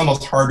 It's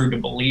almost harder to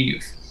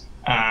believe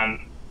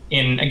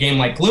in a game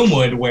like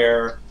Gloomwood,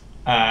 where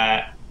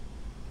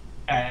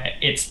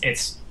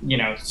it's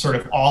sort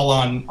of all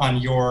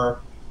on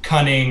your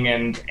cunning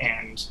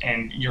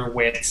and your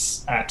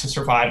wits to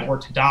survive or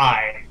to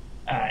die.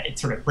 It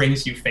sort of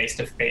brings you face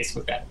to face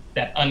with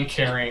that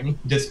uncaring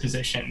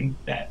disposition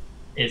that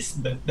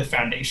is the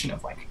foundation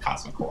of like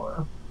cosmic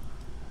horror.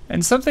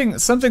 And something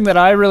that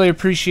I really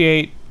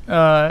appreciate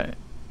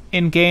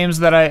in games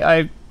that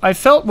I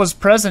felt was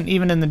present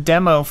even in the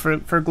demo for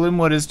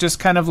Gloomwood is just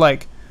kind of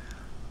like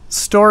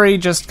story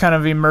just kind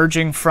of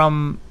emerging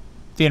from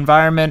the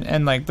environment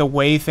and like the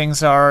way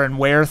things are and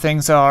where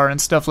things are and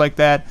stuff like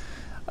that.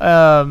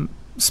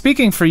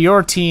 Speaking for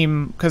your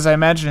team, because I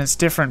imagine it's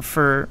different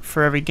for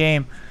every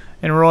game,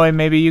 and Roy,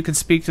 maybe you could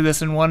speak to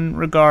this in one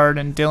regard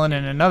and Dylan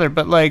in another,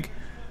 but like,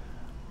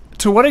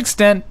 to what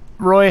extent,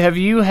 Roy,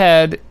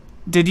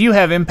 did you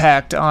have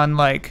impact on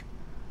like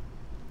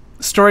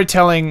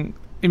storytelling,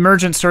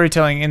 emergent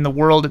storytelling in the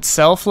world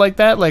itself like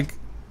that? Like,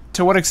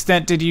 to what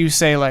extent did you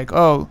say like,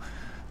 oh,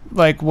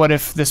 like what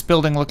if this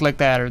building looked like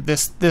that, or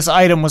this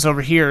item was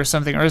over here or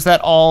something, or is that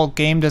all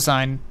game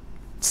design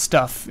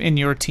stuff in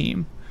your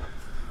team?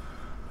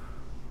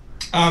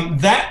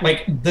 That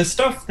like the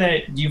stuff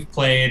that you've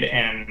played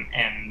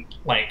and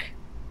like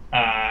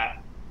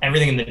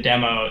everything in the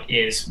demo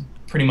is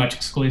pretty much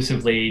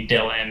exclusively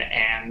Dylan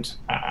and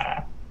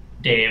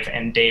Dave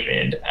and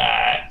David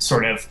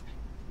sort of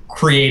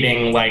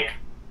creating like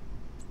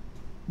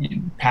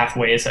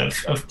pathways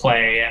of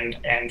play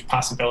and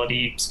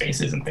possibility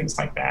spaces and things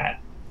like that.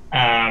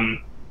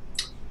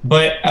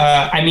 But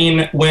I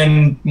mean,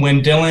 when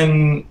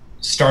Dylan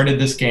started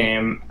this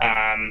game,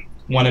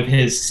 one of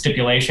his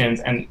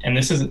stipulations, and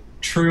this isn't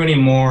true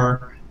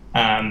anymore,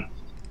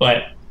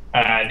 but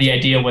the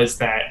idea was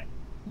that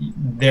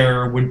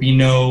there would be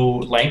no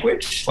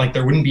language, like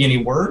there wouldn't be any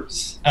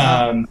words.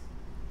 None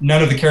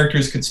of the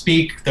characters could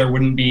speak. There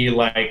wouldn't be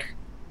like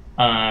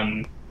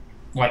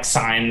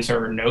signs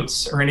or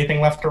notes or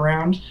anything left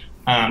around.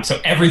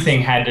 So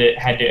everything had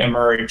to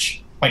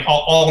emerge, like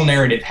all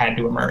narrative had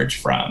to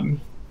emerge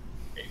from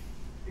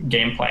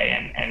gameplay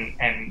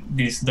and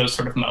those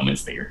sort of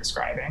moments that you're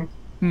describing.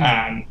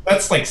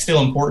 That's like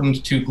still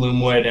important to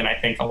Gloomwood, and I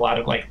think a lot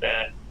of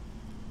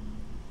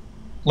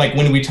like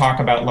when we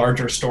talk about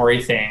larger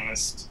story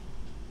things,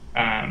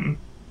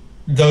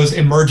 those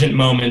emergent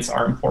moments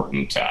are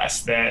important to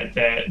us.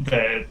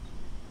 The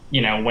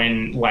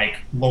when like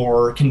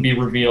lore can be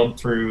revealed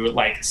through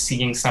like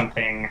seeing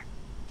something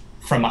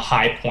from a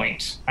high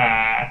point,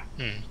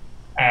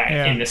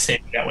 in the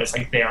city that was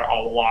like there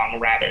all along,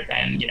 rather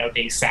than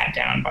being sat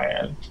down by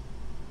a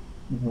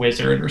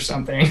wizard or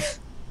something.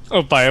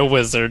 Oh, by a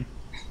wizard.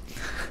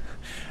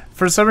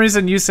 For some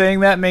reason, you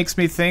saying that makes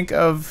me think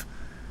of,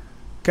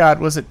 God,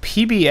 was it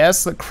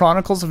PBS, the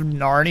Chronicles of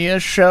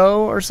Narnia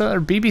show or something,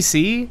 or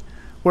BBC,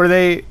 where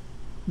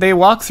they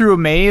walk through a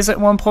maze at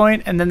one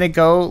point, and then they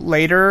go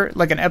later,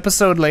 like an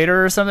episode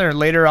later or something, or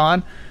later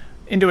on,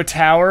 into a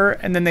tower,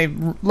 and then they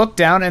look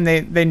down and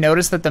they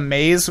notice that the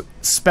maze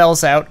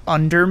spells out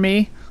under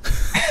me.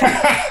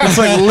 It's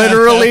like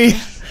literally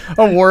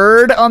a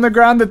word on the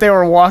ground that they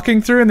were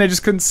walking through, and they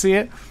just couldn't see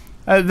it.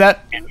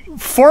 That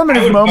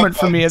formative moment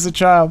for me as a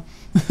child.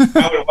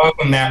 I would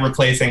welcome that,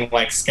 replacing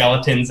like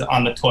skeletons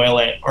on the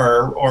toilet,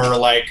 or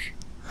like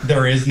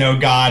there is no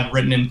God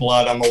written in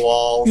blood on the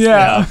walls.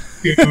 Yeah.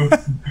 Two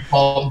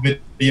default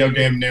video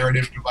game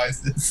narrative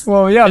devices.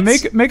 Well, yeah,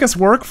 make us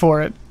work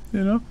for it,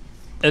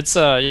 It's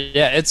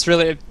it's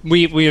really,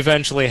 we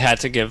eventually had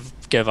to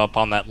give up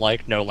on that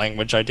like no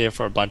language idea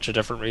for a bunch of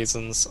different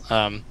reasons.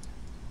 And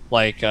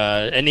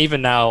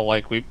even now,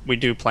 like we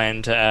do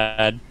plan to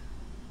add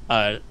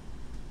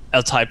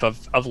a type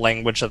of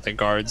language that the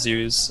guards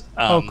use.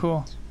 Oh,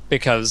 cool.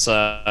 Because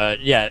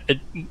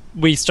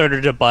we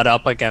started to butt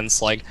up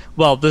against like,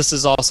 well, this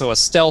is also a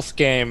stealth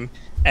game,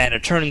 and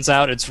it turns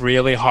out it's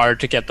really hard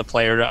to get the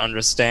player to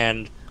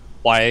understand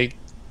why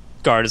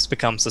guards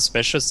become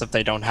suspicious if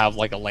they don't have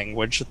like a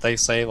language that they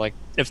say, like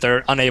if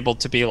they're unable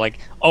to be like,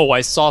 oh,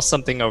 I saw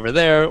something over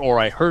there, or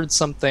I heard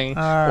something,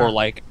 or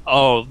like,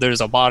 oh,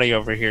 there's a body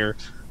over here.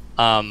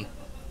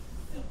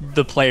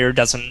 The player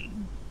doesn't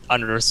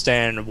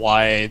understand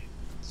why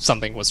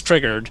something was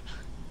triggered,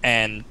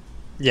 and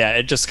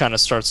it just kind of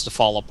starts to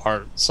fall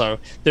apart. So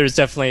there's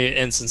definitely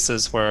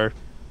instances where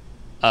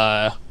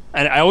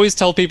and I always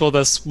tell people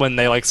this when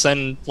they like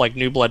send like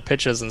New Blood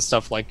pitches and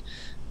stuff, like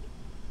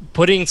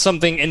putting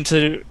something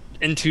into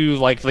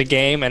like the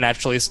game and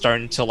actually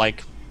starting to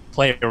like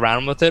play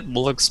around with it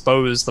will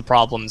expose the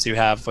problems you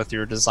have with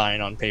your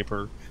design on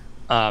paper,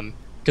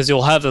 because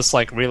you'll have this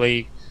like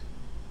really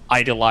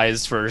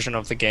idealized version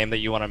of the game that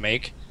you want to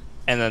make,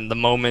 and then the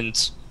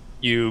moment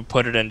you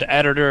put it into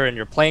editor and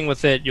you're playing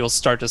with it, you'll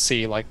start to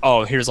see like,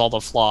 oh, here's all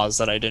the flaws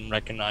that I didn't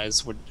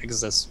recognize would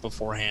exist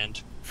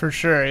beforehand. For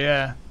sure,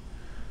 yeah.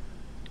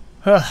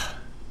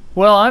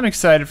 Well, I'm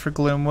excited for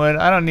Gloomwood.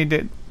 I don't need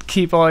to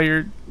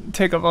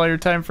take up all your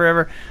time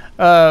forever.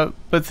 But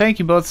thank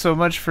you both so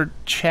much for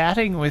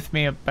chatting with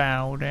me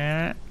about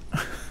it.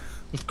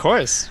 Of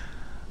course.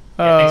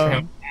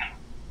 Yeah.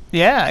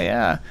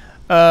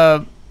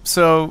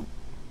 So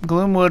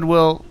Gloomwood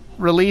will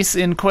release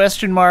in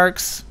question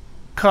marks,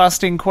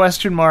 costing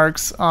question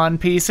marks on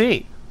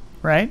PC,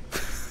 right?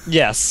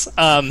 Yes.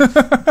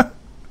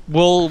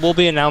 We'll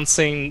be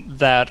announcing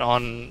that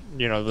on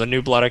the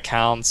New Blood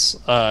accounts.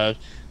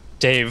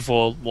 Dave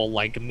will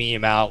like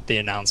meme out the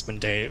announcement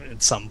date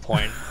at some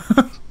point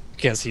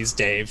because he's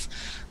Dave.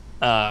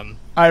 I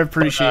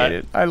appreciate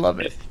it. I love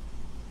it.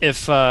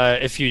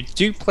 If you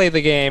do play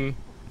the game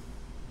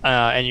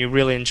and you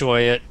really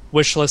enjoy it,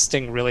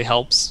 wishlisting really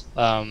helps.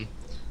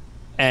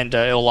 And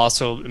it'll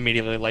also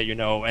immediately let you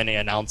know any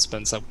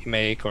announcements that we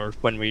make or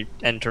when we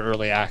enter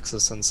early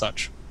access and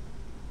such.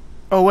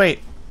 Oh wait,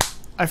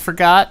 I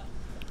forgot.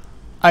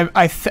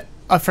 I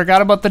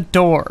forgot about the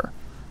door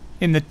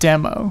in the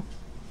demo.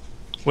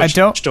 Which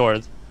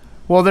door?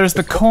 Well, there's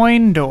the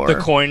coin door. The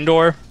coin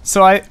door?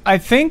 So I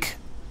think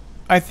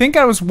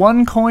I was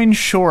one coin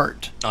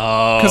short.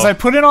 Oh. Because I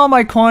put in all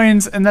my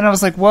coins, and then I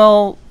was like,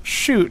 well,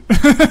 shoot.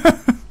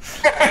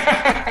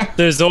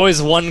 There's always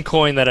one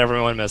coin that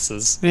everyone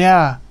misses.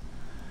 Yeah.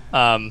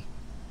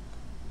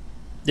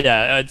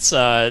 It's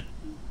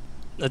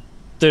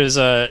there's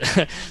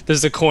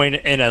a coin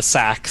in a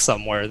sack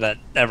somewhere that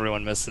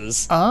everyone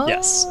misses. Oh.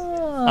 Yes.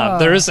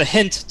 There is a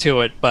hint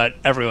to it, but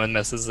everyone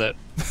misses it.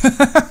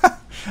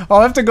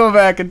 I'll have to go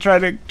back and try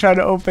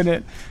to open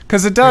it,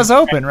 because it does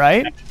open,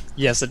 right?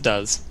 Yes, it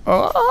does.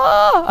 Oh,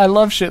 I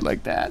love shit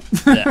like that.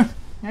 Yeah.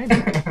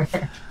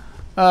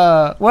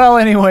 Well,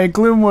 anyway,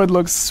 Gloomwood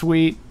looks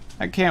sweet.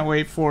 I can't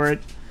wait for it.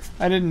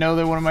 I didn't know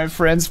that one of my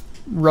friends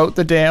wrote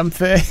the damn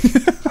thing.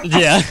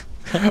 Yeah.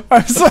 I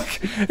was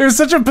like, it was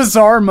such a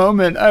bizarre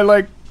moment. I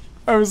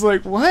was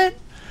like, what?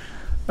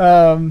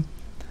 But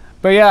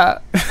yeah.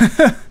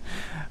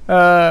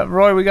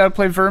 Roy, we gotta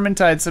play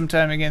Vermintide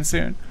sometime again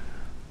soon.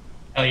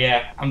 Oh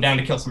yeah, I'm down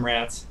to kill some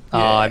rats. Oh,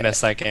 I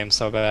miss that game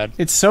so bad.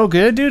 It's so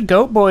good, dude.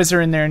 Goat Boys are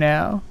in there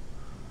now.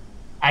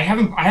 I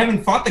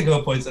haven't fought the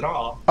Goat Boys at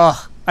all.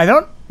 Ugh, I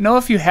don't know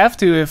if you have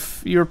to.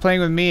 If you were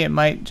playing with me, it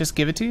might just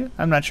give it to you.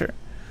 I'm not sure.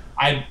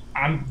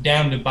 I'm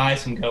down to buy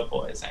some Goat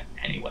Boys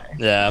anyway.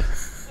 Yeah.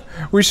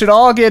 We should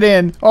all get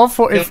in. All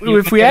four.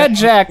 If we add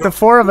Jack, the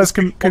four of us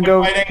can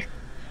go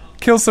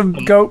kill some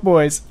Goat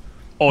Boys.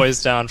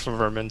 Always down for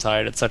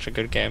Vermintide. It's such a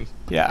good game.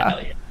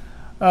 Yeah.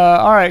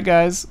 All right,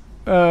 guys.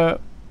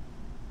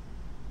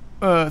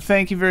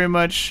 Thank you very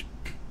much.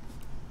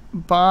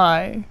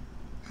 Bye.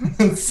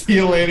 See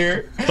you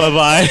later.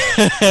 Bye-bye.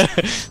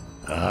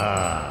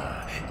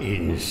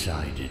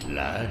 inside at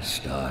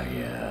last, are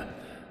ya?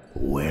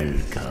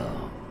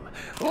 Welcome.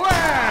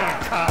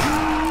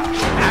 Welcome!